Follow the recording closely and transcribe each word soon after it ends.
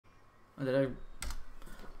Hello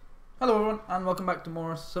everyone, and welcome back to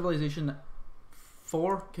more Civilization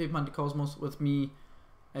 4 Caveman2Cosmos with me,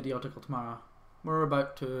 Idiotical Tamara. We're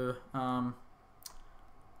about to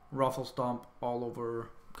ruffle stomp all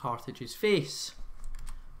over Carthage's face.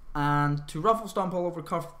 And to ruffle stomp all over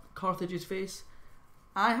Carthage's face,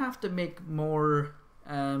 I have to make more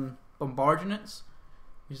bombard units,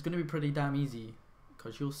 which is going to be pretty damn easy,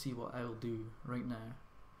 because you'll see what I'll do right now.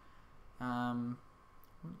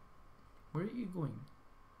 Where are you going?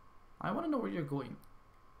 I want to know where you're going.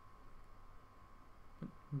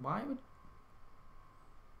 Why would...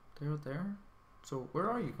 They're there? So where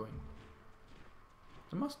are you going?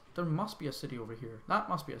 There must be a city over here. That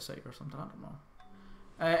must be a city or something, I don't know.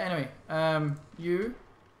 Anyway, you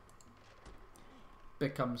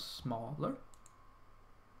become smaller.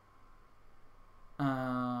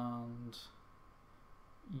 And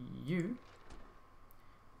you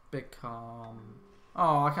become...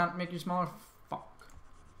 Oh, I can't make you smaller? Fuck.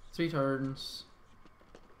 3 turns.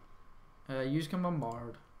 You can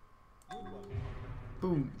bombard.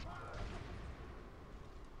 Boom.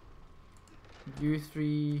 You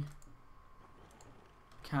 3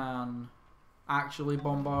 can actually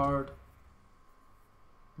bombard.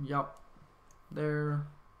 Yup. There.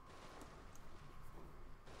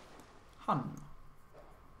 Hun.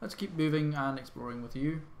 Let's keep moving and exploring with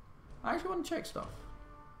you. I actually want to check stuff.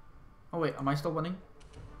 Oh wait, am I still winning?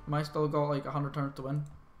 Am I still got like 100 turns to win?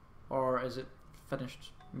 Or is it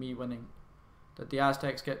finished me winning? Did the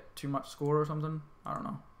Aztecs get too much score or something? I don't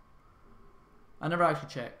know. I never actually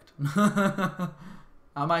checked.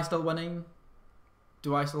 Am I still winning?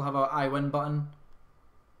 Do I still have a I win button?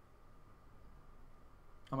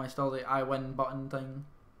 Am I still the I win button thing?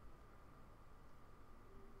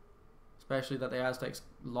 Especially that the Aztecs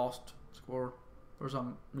lost score for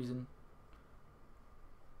some reason.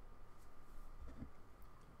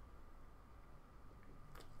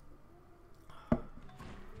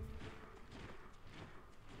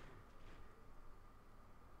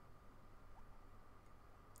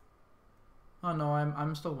 Oh no,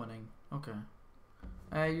 I'm still winning. Okay.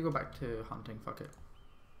 You go back to hunting, fuck it.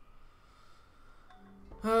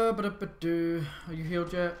 Are you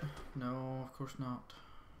healed yet? No, of course not.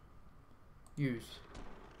 Use.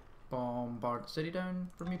 Bombard the city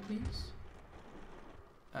down for me, please.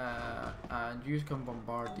 And you can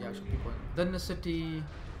bombard the actual people within the city.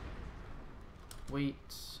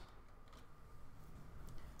 Wait.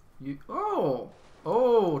 You... Oh!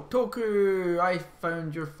 Oh, Toku! I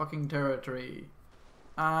found your fucking territory.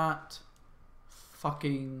 At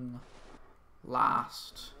fucking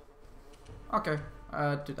last. Okay,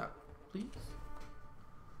 do that, please.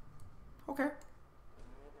 Okay.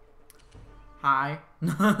 Hi.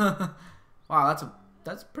 Wow,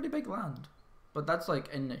 that's pretty big land. But that's like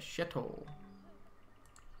in the shithole.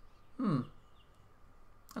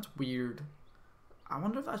 That's weird. I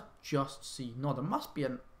wonder if that's just sea. No, there must be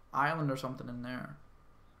an island or something in there.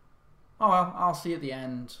 Oh well, I'll see at the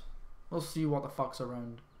end. We'll see what the fuck's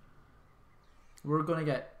around. We're gonna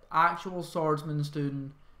get actual swordsmen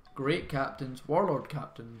soon, great captains, warlord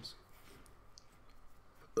captains.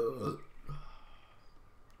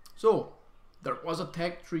 So, there was a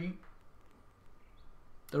tech tree.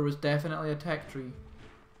 There was definitely a tech tree.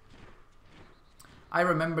 I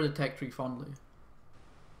remember the tech tree fondly.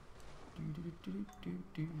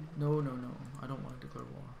 No, no, no. I don't want to declare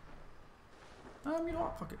war. You know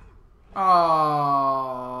what? Fuck it. Oh,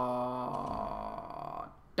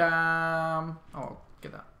 damn. Oh,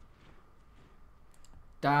 get that.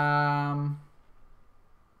 Damn.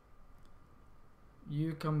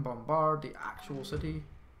 You can bombard the actual city.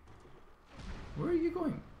 Where are you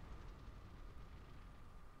going?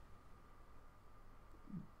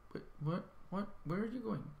 Wait, what? What? Where are you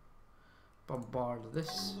going? Bombard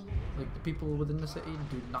this. Like the people within the city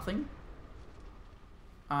do nothing.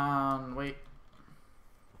 And wait.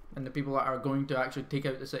 And the people that are going to actually take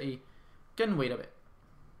out the city can wait a bit.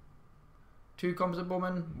 2 composite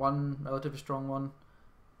bowmen, 1 relatively strong one,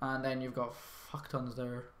 and then you've got fuck tons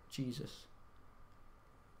there. Jesus.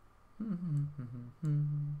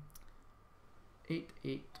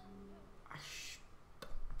 8-8.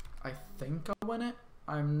 I think I'll win it.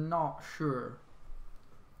 I'm not sure.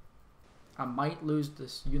 I might lose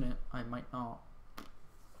this unit. I might not.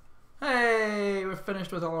 Hey, we're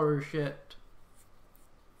finished with all our shit.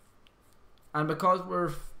 And because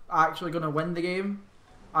we're actually going to win the game,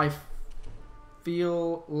 I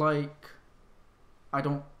feel like I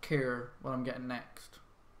don't care what I'm getting next.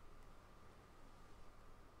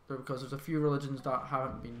 Because there's a few religions that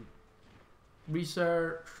haven't been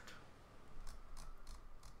researched.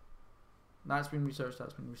 That's been researched,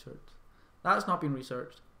 that's been researched. That's not been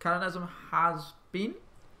researched. Canonism has been,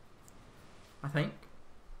 I think.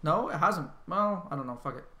 No, it hasn't. Well, I don't know.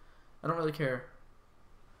 Fuck it. I don't really care.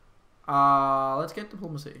 Let's get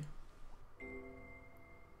diplomacy.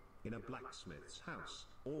 In a blacksmith's house,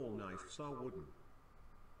 all knives are wooden.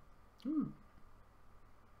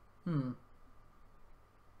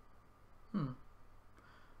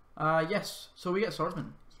 Yes. So we get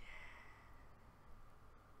swordsman.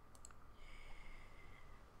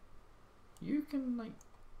 You can, like,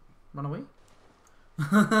 run away.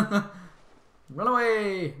 Run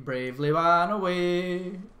away! Bravely run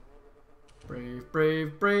away! Brave,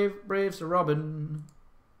 brave, brave, brave Sir Robin.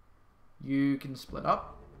 You can split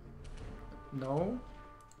up. No.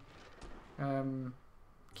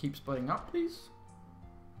 Keep splitting up, please.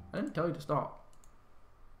 I didn't tell you to stop.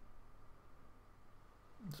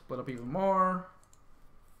 Split up even more.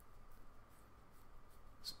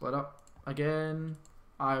 Split up again.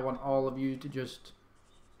 I want all of you to just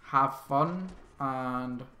have fun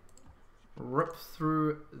and rip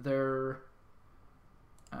through their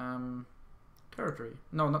territory.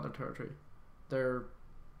 No, not their territory. Their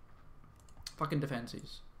fucking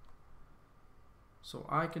defenses. So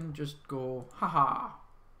I can just go, haha.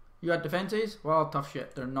 You had defenses? Well, tough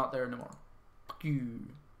shit. They're not there anymore. Fuck you.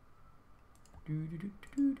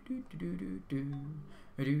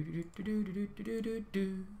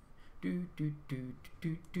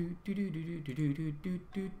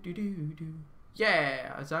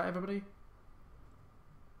 Yeah, is that everybody?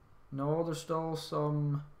 No, there's still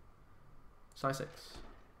some C6.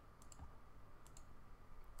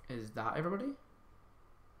 Is that everybody?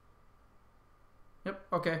 Yep,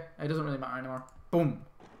 okay. It doesn't really matter anymore. Boom.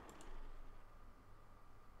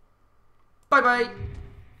 Bye bye.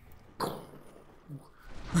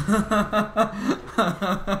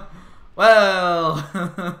 Well.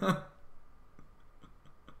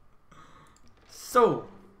 So.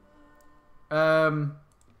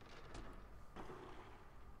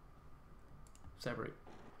 Separate.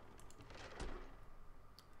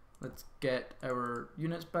 Let's get our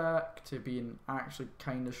units back to being actually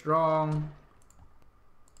kind of strong.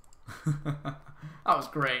 That was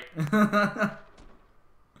great. They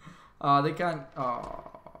can't.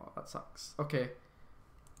 Oh, that sucks. Okay.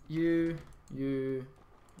 You, and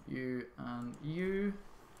you.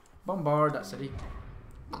 Bombard that city.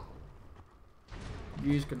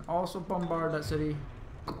 Yous can also bombard that city.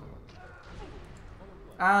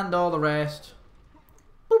 And all the rest.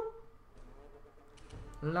 Boop.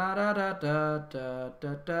 La da da da da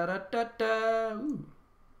da da da da da.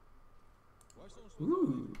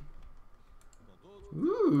 Ooh.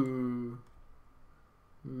 Ooh.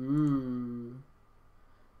 Ooh.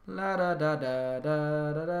 La da da da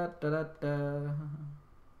da da da da da.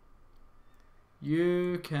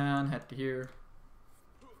 You can head to here.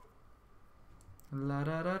 La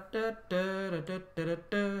da da da da da da da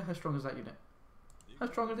da. How strong is that unit? How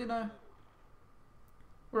strong are they now?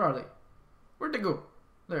 Where are they? Where'd they go?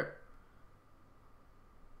 There.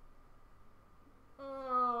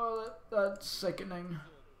 Oh, that's sickening.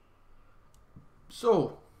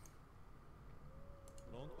 So.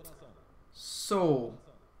 Oh.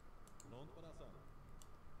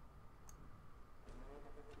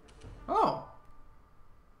 Oh.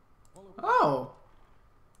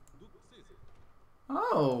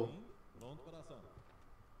 Oh.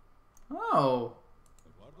 Oh.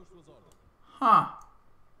 Huh.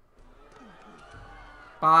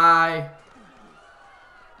 Bye.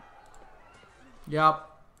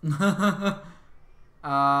 Yup. What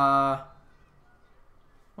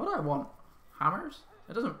do I want? Hammers?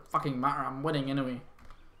 It doesn't fucking matter, I'm winning anyway.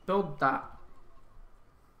 Build that.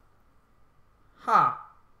 Ha.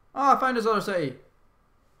 Oh, I found this other city.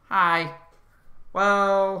 Hi.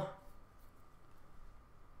 Well.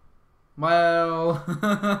 Well.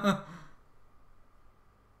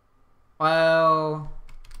 Well.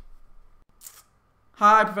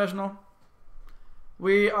 Hi, professional.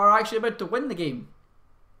 We are actually about to win the game.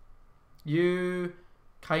 You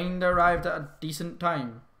kinda arrived at a decent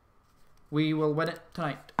time. We will win it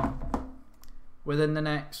tonight. Within the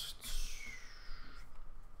next,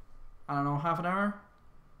 I don't know, half an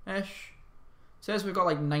hour-ish. Says we've got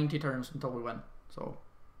like 90 turns until we win. So,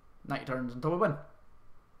 90 turns until we win.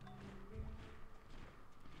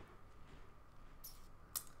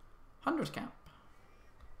 Hunter's camp.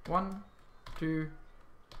 1, 2.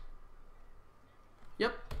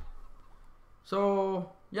 Yep.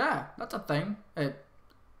 So, yeah, that's a thing.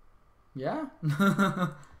 Yeah.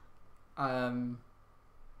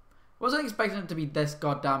 Wasn't expecting it to be this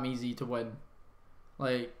goddamn easy to win.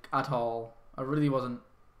 Like, at all. I really wasn't.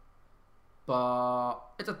 But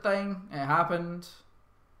it's a thing. It happened.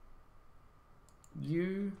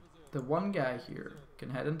 You, the one guy here, can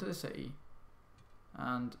head into the city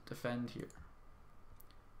and defend here.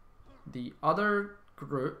 The other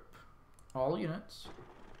group, all units,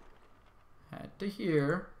 head to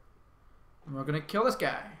here, and we're gonna kill this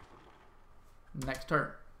guy next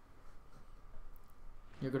turn.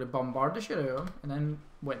 You're gonna bombard the shit out of him and then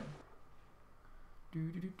win.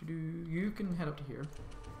 You can head up to here.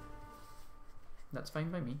 That's fine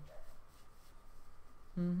by me.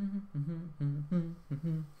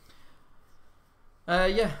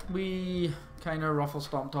 Yeah, we kind of ruffle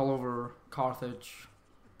stomped all over Carthage.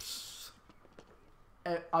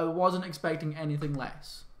 I wasn't expecting anything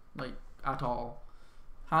less, like, at all.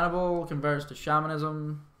 Hannibal converts to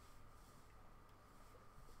shamanism.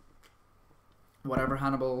 Whatever,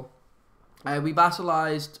 Hannibal. We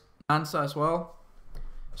vassalized Mansa as well.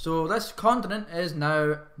 So this continent is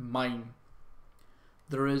now mine.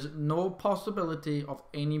 There is no possibility of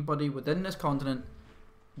anybody within this continent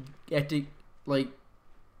getting, like,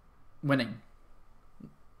 winning.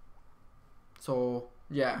 So,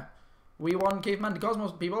 yeah. We won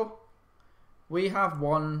Caveman2Cosmos, people. We have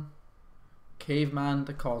won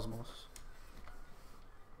Caveman2Cosmos.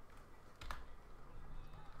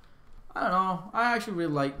 I don't know. I actually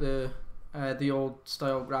really like the old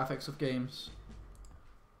style graphics of games.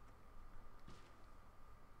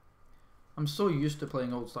 I'm so used to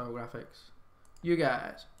playing old style graphics. You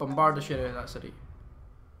guys, bombard the shit out of that city.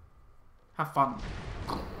 Have fun.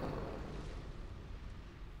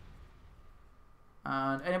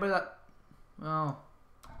 And anybody that, well,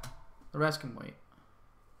 the rest can wait.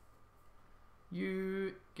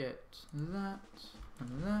 You get that,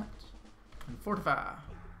 and fortify.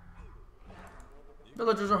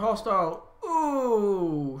 Villagers are hostile.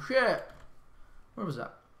 Ooh, shit. Where was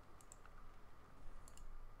that?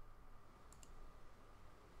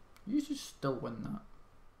 You should still win that.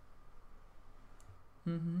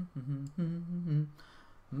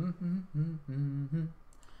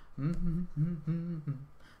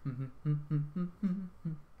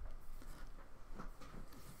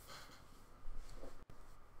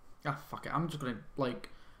 Ah, fuck it. I'm just gonna, like,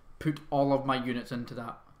 put all of my units into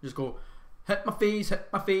that. Just go, hit my face, hit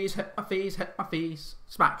my face, hit my face, hit my face.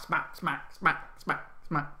 Smack, smack, smack, smack, smack,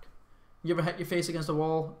 smack. You ever hit your face against the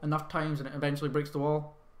wall enough times and it eventually breaks the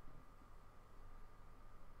wall?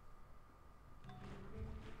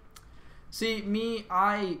 See, me,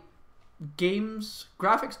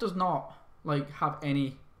 graphics does not, like, have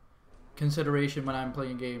any consideration when I'm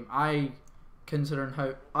playing a game. I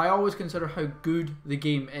always consider how good the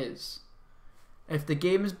game is. If the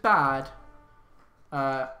game is bad,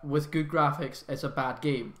 with good graphics, it's a bad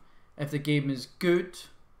game. If the game is good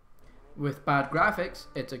with bad graphics,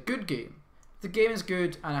 it's a good game. If the game is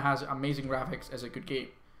good and it has amazing graphics, it's a good game.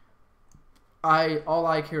 All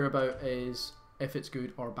I care about is if it's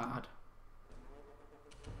good or bad.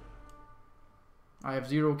 I have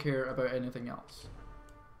zero care about anything else.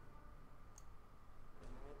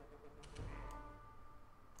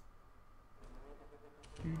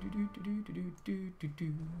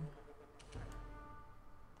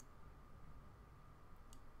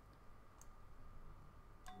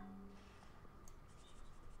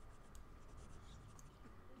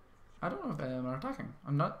 I don't know if any of them are attacking.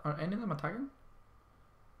 Are any of them attacking?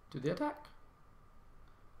 Do they attack?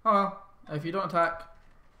 Oh well, if you don't attack,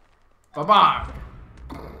 bye-bye!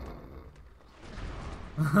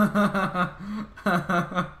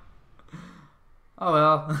 Oh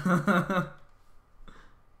well.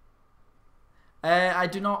 I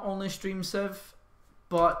do not only stream Civ,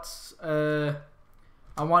 but I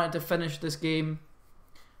wanted to finish this game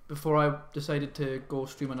before I decided to go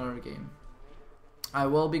stream another game. I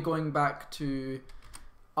will be going back to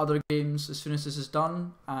other games as soon as this is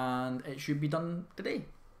done, and it should be done today.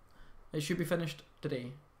 It should be finished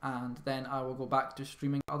today, and then I will go back to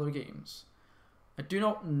streaming other games. I do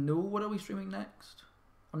not know what I'll be streaming next.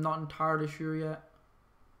 I'm not entirely sure yet.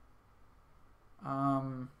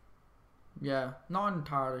 Yeah, not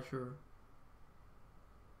entirely sure.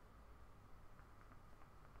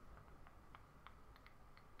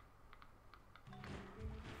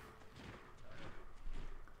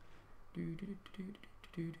 You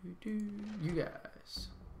guys.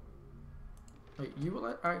 Wait, you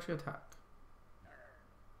will actually attack.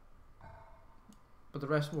 But the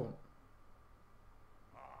rest won't.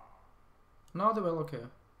 No, they will, okay.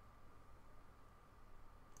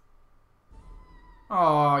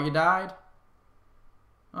 Oh, you died?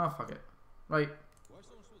 Oh, fuck it. Right.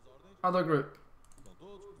 Other group.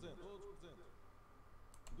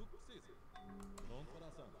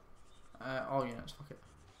 All units, fuck it.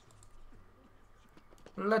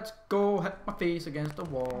 Let's go hit my face against the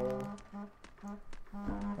wall.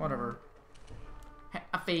 Whatever. Hit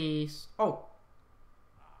a face. Oh.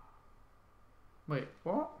 Wait,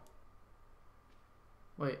 what?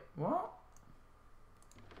 Wait, what?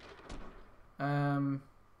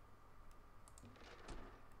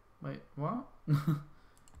 Wait, what?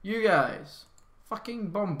 You guys. Fucking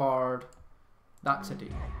bombard that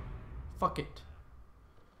city. Fuck it.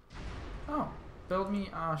 Oh. Build me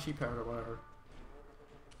a sheep herd or whatever.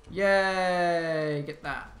 Yay! Get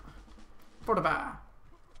that. For the bar.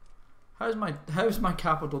 How's my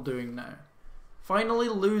capital doing now? Finally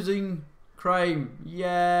losing crime.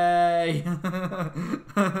 Yay!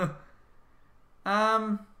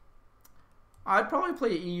 I'd probably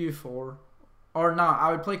play EU4. Or nah,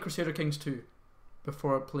 I would play Crusader Kings 2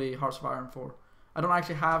 before I play Hearts of Iron 4. I don't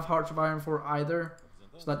actually have Hearts of Iron 4 either,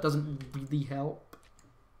 so that doesn't really help.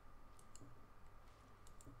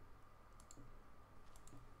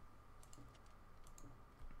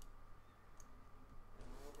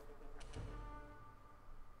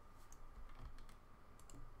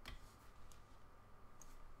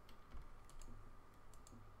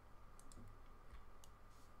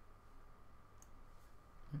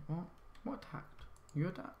 What? What attacked? You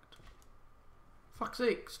attacked? Fuck's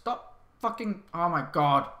sake, stop fucking... Oh my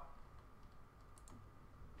god.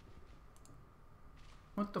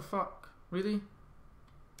 What the fuck? Really?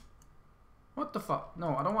 What the fuck?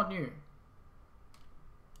 No, I don't want you.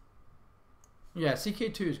 Yeah,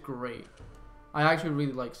 CK2 is great. I actually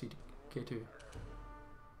really like CK2.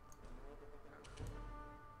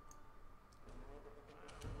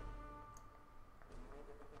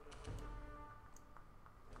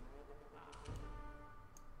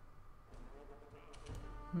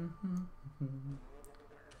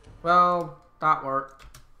 Well, that worked.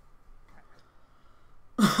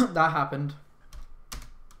 That happened.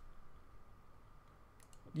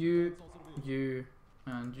 You,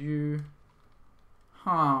 and you.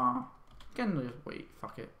 Huh. Can just wait,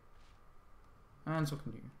 fuck it. And so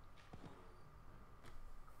can you.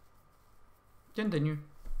 Continue.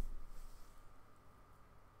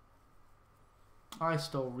 I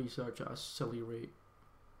still research at a silly rate.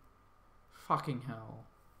 Fucking hell.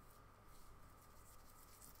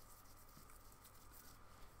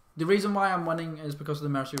 The reason why I'm winning is because of the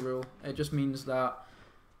mercy rule. It just means that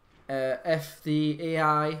if the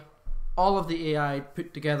AI, all of the AI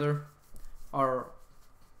put together are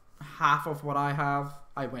half of what I have,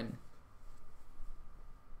 I win.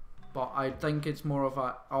 But I think it's more of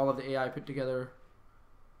a, all of the AI put together.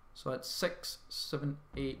 So it's 6, 7,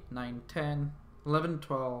 8, 9, 10, 11,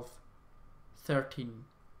 12, 13.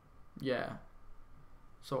 Yeah.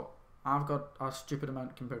 So I've got a stupid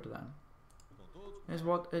amount compared to them. Is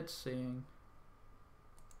what it's saying.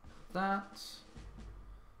 That.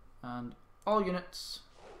 And all units.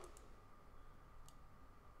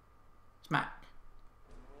 Smack.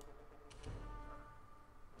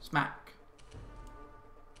 Smack.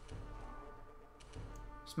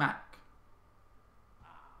 Smack.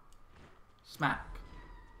 Smack.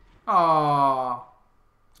 Aww.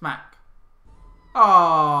 Smack.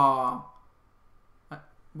 Aww.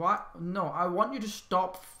 What? No, I want you to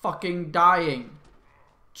stop fucking dying.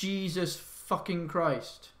 Jesus fucking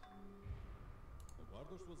Christ.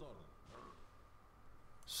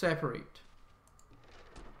 Separate.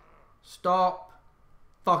 Stop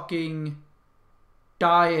fucking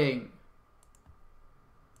dying.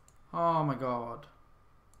 Oh my god.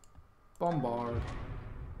 Bombard.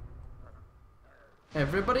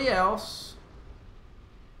 Everybody else.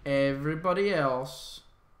 Everybody else.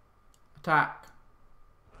 Attack.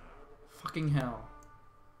 Fucking hell.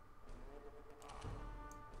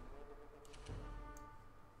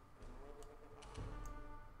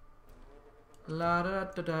 La da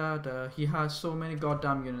da da da. He has so many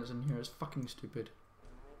goddamn units in here. It's fucking stupid.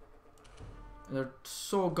 They're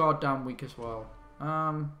so goddamn weak as well.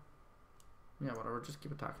 Yeah, whatever. Just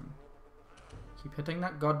keep attacking. Keep hitting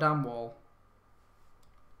that goddamn wall.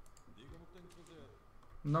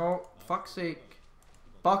 No, fuck's sake.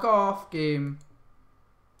 Fuck off, game.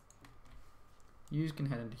 You can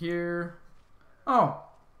head into here. Oh.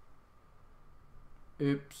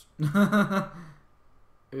 Oops.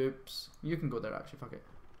 Oops. You can go there actually, fuck it.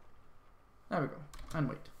 There we go. And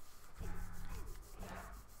wait.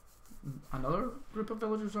 Another group of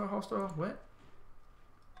villagers are hostile? What?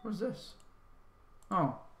 Where's this?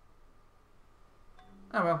 Oh.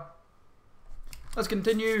 Oh well. Let's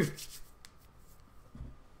continue.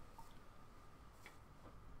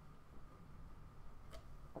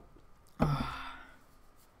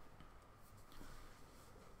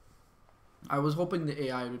 I was hoping the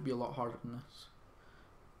AI would be a lot harder than this.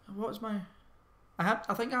 What is my... I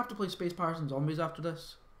think I have to play Space Pirates and Zombies after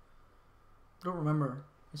this. don't remember.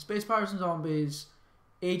 Space Pirates and Zombies,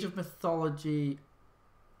 Age of Mythology,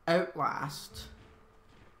 Outlast,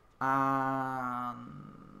 and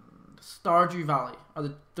Stardew Valley are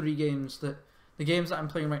the 3 games that I'm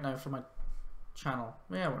playing right now for my channel.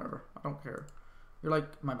 Yeah, whatever. I don't care. You're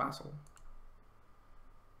like my vassal.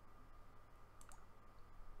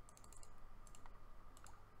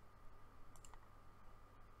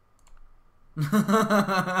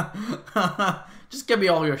 Just give me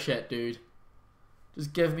all your shit, dude.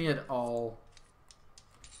 Just give me it all.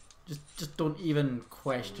 Just don't even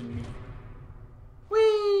question me.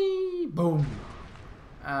 Whee! Boom.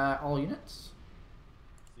 All units.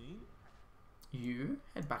 You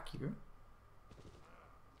head back here.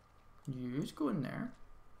 You just go in there.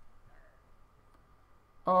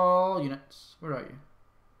 All units. Where are you?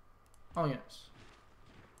 All units.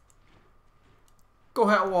 Go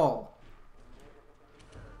hit a wall.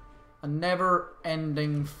 A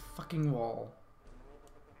never-ending fucking wall.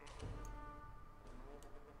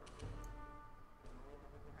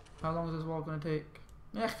 How long is this wall gonna take?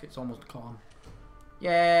 It's almost gone.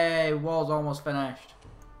 Yay! Wall's almost finished.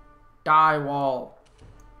 Die, wall.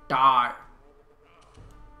 Die.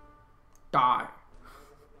 Die.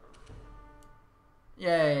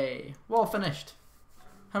 Yay! Wall finished.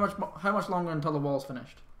 How much longer until the wall's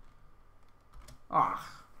finished?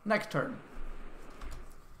 Ah, next turn.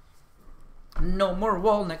 No more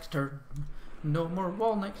wall next turn. No more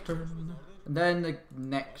wall next turn. And then the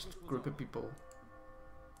next group of people.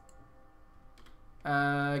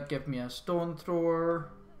 Give me a stone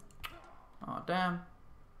thrower. Oh damn.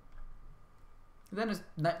 Then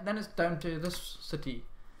it's down to this city,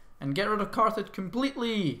 and get rid of Carthage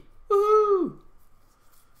completely. Woohoo!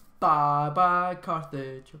 Bye bye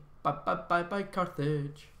Carthage. Bye bye bye bye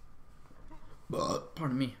Carthage.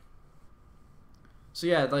 Pardon me. So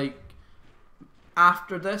yeah, like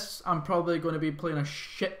after this, I'm probably going to be playing a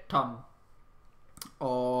shit ton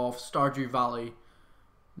of Stardew Valley.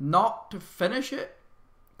 Not to finish it,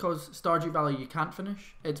 because Stardew Valley you can't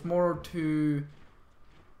finish. It's more to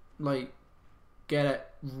like get it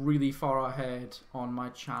really far ahead on my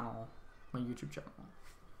channel, my YouTube channel.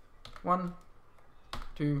 1,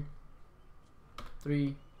 2,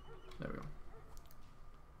 3. There we go.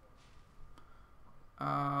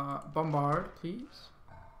 Bombard, please.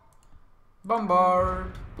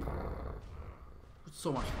 Bombard.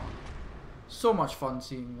 So much fun. So much fun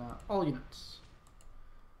seeing that. All units.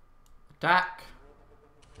 Attack.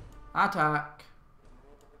 Attack.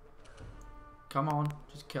 Come on.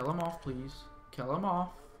 Just kill him off, please. Kill him off.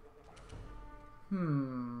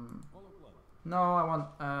 No, I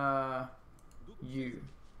want, you.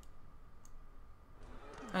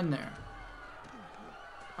 In there.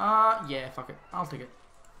 Yeah, fuck it. I'll take it.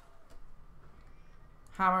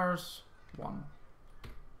 Hammers. 1.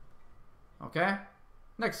 Okay.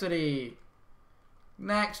 Next city.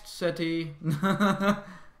 Next city.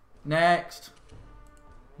 Next.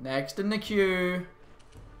 Next in the queue.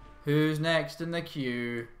 Who's next in the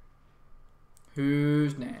queue?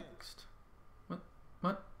 Who's next?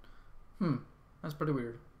 What? That's pretty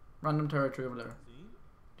weird. Random territory over there.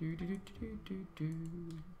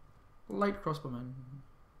 Light crossbowman.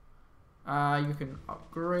 You can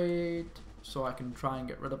upgrade, so I can try and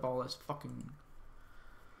get rid of all this fucking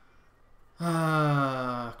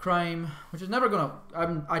crime, which is never gonna.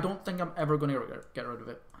 I don't think I'm ever gonna get rid of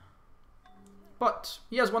it. But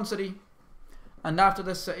he has 1 city, and after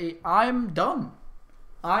this city, I'm done.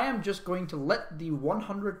 I am just going to let the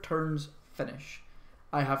 100 turns finish.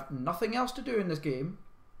 I have nothing else to do in this game.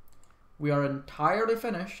 We are entirely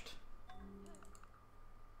finished.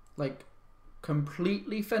 Like,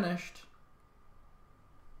 completely finished.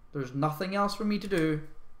 There's nothing else for me to do.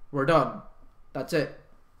 We're done. That's it.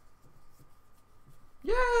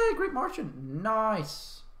 Yay, Great Martian.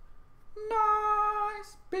 Nice.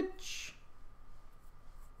 Nice, bitch.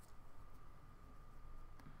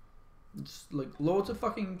 Just like loads of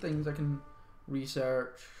fucking things I can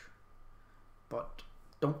research. But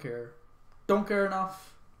don't care. Don't care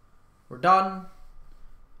enough. We're done.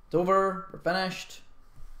 It's over. We're finished.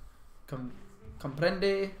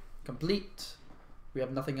 Comprende. Complete. We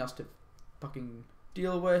have nothing else to fucking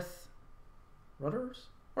deal with. Rudders?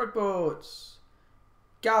 Workboats.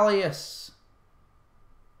 Galleus.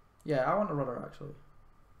 Yeah, I want a rudder actually.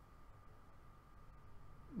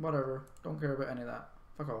 Whatever. Don't care about any of that.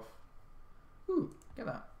 Fuck off. Ooh, get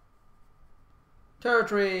that.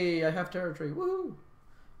 Territory! I have territory. Woohoo!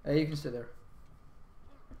 You can stay there.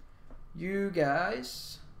 You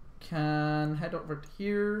guys can head over to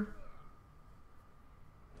here.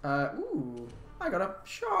 Ooh, I got a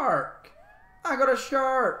shark. I got a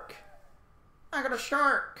shark. I got a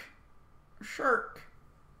shark. shark.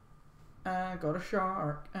 I got a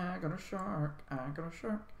shark. I got a shark. I got a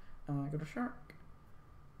shark. I got a shark.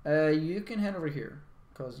 You can head over here,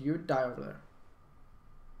 cause you would die over there.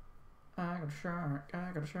 I got a shark.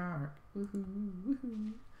 I got a shark. Woohoo!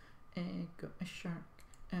 Woohoo! I got a shark.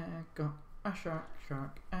 I got a shark.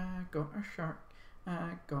 Shark. I got a shark.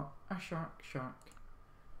 I got a shark. Shark.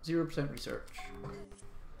 0% research.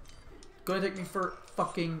 Gonna take me for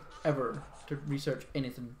fucking ever to research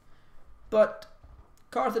anything. But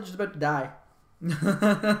Carthage is about to die.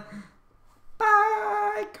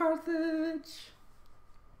 Bye, Carthage.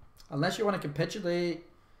 Unless you want to capitulate.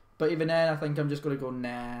 But even then, I think I'm just gonna go,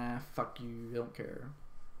 nah, fuck you, I don't care.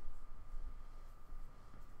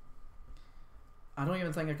 I don't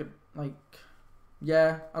even think I could, like,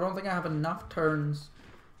 yeah, I don't think I have enough turns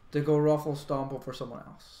to go ruffle stomp over someone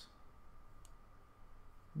else.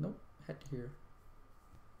 Nope, head here.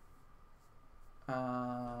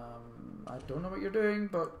 I don't know what you're doing,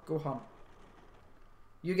 but go hunt.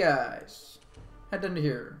 You guys, head into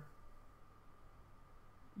here.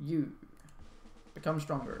 You become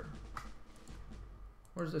stronger.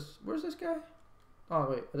 Where's this guy? Oh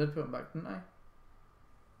wait, I did put him back, didn't I?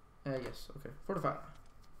 Yes, okay. 45.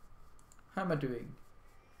 How am I doing?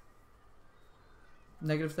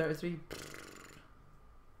 Negative 33.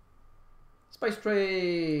 Spice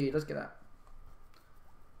trade. Let's get that.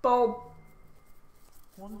 Bulb.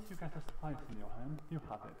 Once you get a spice in your hand, you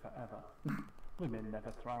have it forever. Women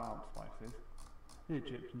never throw out spices. The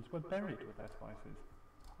Egyptians were buried with their spices.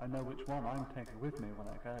 I know which one I'm taking with me when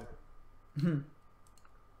I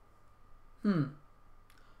go.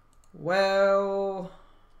 Well,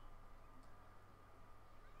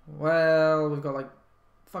 we've got like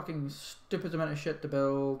fucking stupid amount of shit to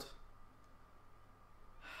build.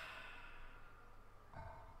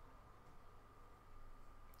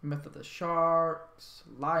 Myth of the Sharks,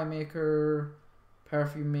 Lie Maker,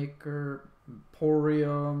 Perfume Maker,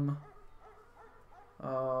 Emporium.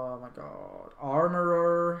 Oh my god.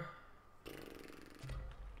 Armorer.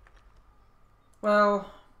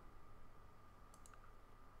 Well,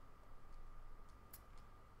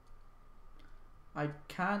 I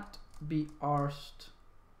can't be arsed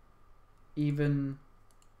even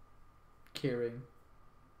caring.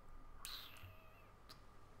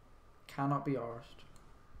 Cannot be arsed.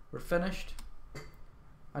 We're finished.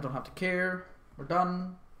 I don't have to care. We're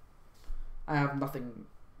done. I have nothing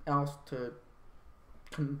else to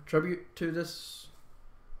contribute to this.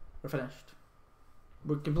 We're finished.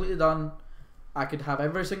 We're completely done. I could have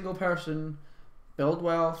every single person build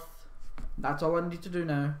wealth. That's all I need to do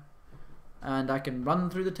now. And I can run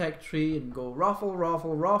through the tech tree and go raffle,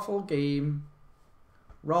 raffle, raffle game.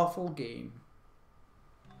 Raffle game.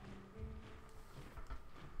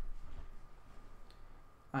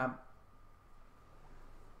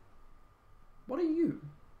 What are you?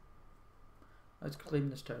 Let's claim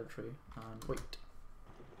this territory and wait.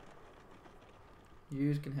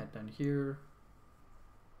 You can head down here.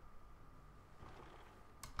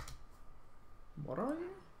 What are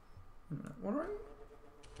you? What are you?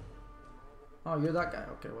 Oh, you're that guy.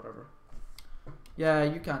 Okay, whatever. Yeah,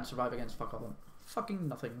 you can't survive against fuck all. Fucking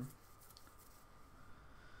nothing.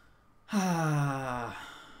 Ah.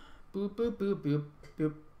 Boop boop boop boop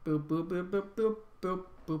boop boop boop boop boop boop boop boop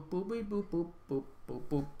boop boop boop boop boop boop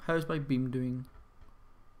boop. How's my beam doing?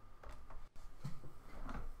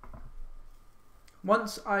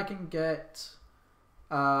 Once I can get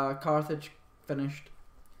Carthage finished,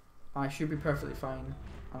 I should be perfectly fine,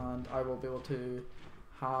 and I will be able to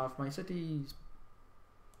have my cities.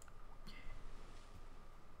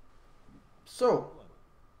 So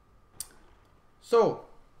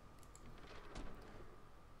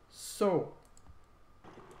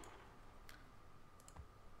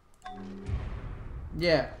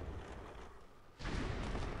yeah.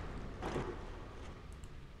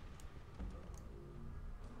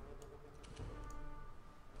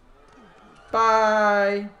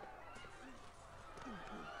 Bye.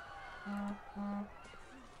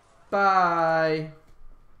 Bye.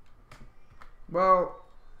 Well,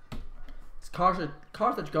 it's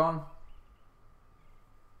Carthage gone.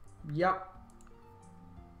 Yep.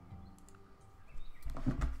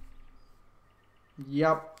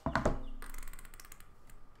 Yep.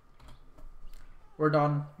 We're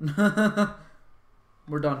done.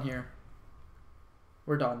 We're done here.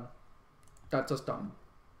 We're done. That's us done.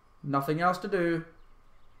 Nothing else to do.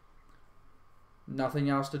 Nothing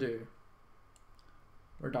else to do.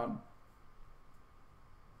 We're done.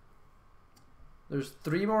 There's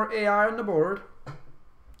 3 more AI on the board.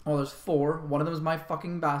 Oh, there's 4. One of them is my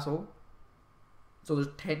fucking vassal. So there's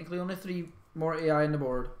technically only 3 more AI on the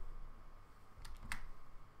board.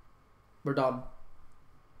 We're done.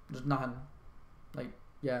 There's nothing. Like,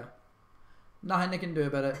 yeah. Nothing they can do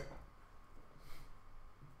about it.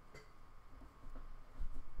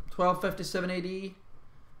 1257 AD.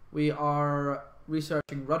 We are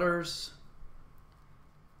researching rudders.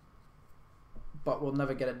 But we'll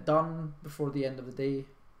never get it done before the end of the day.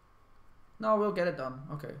 No, we'll get it done.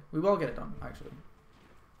 Okay. We will get it done, actually.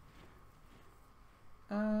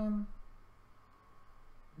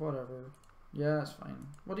 Whatever. Yeah, that's fine.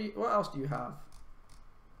 What else do you have?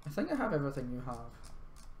 I think I have everything you have.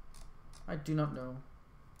 I do not know.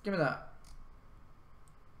 Give me that.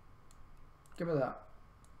 Give me that.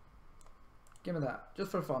 Give me that.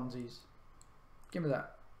 Just for funsies. Give me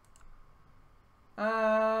that.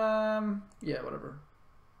 Yeah, whatever.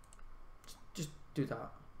 Just do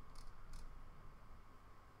that.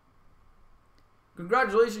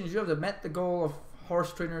 Congratulations, you have met the goal of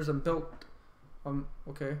horse trainers and built.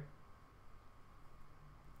 Okay.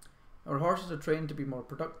 Our horses are trained to be more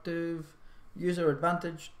productive. Use our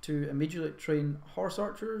advantage to immediately train horse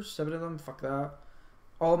archers. 7 of them. Fuck that.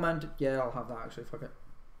 All mounted. Yeah, I'll have that actually. Fuck it.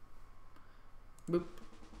 Boop.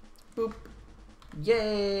 Boop.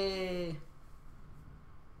 Yay.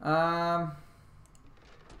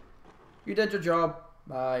 You did your job.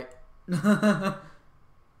 Bye.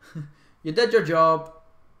 You did your job.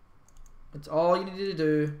 It's all you needed to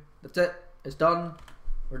do. That's it. It's done.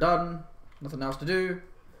 We're done. Nothing else to do.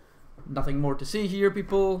 Nothing more to see here,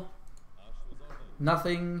 people.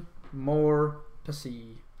 Nothing more to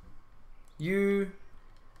see. You,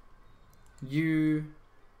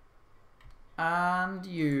 and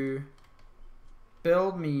you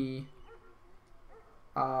build me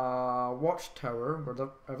a watchtower,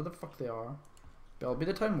 wherever the fuck they are. Build me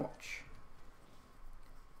the town watch.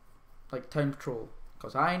 Like town patrol.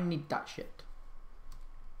 Because I need that shit.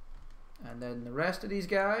 And then the rest of these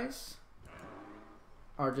guys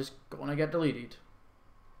are just gonna get deleted.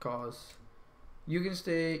 Because you can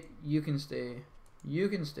stay, you can stay, you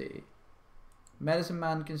can stay. Medicine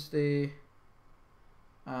man can stay.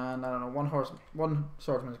 And I don't know, one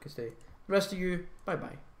swordsman can stay. The rest of you, bye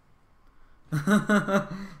bye.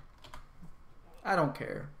 I don't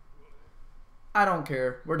care. I don't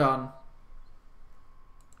care. We're done.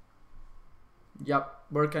 Yep,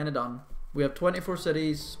 we're kind of done. We have 24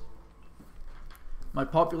 cities. My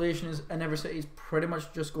population is in every city is pretty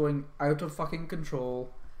much just going out of fucking control.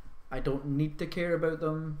 I don't need to care about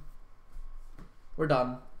them. We're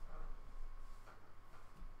done.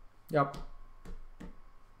 Yep.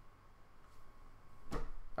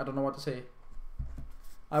 I don't know what to say.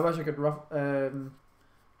 I wish I could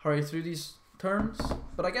hurry through these turns,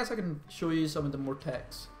 but I guess I can show you some of the more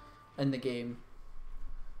text in the game.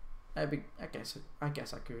 I guess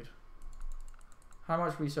I could. How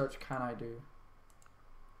much research can I do?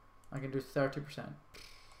 I can do 30%.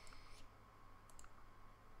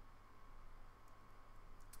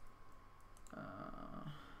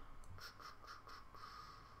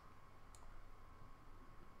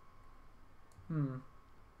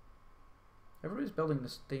 Everybody's building the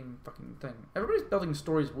same fucking thing. Everybody's building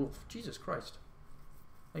Story's Wolf. Jesus Christ.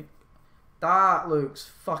 Like, that looks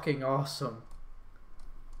fucking awesome.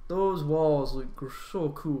 Those walls look so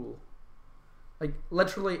cool. Like,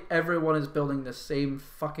 literally everyone is building the same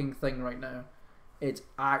fucking thing right now. It's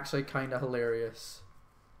actually kind of hilarious.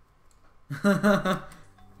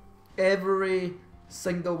 Every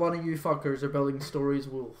single one of you fuckers are building Story's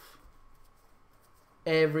Wolf.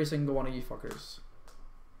 Every single one of you fuckers.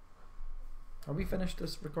 Are we finished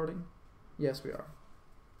this recording? Yes, we are.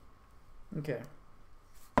 Okay.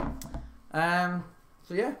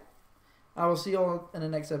 So yeah. I will see you all in the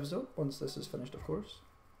next episode, once this is finished, of course.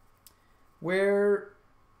 Where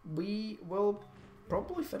we will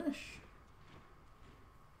probably finish.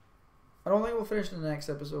 I don't think we'll finish in the next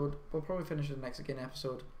episode. We'll probably finish in the next again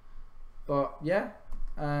episode. But yeah.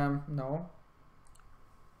 No.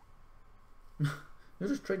 You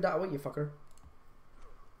just trade that away, you fucker.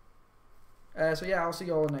 So yeah, I'll see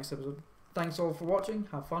you all in the next episode. Thanks all for watching,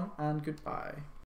 have fun, and goodbye.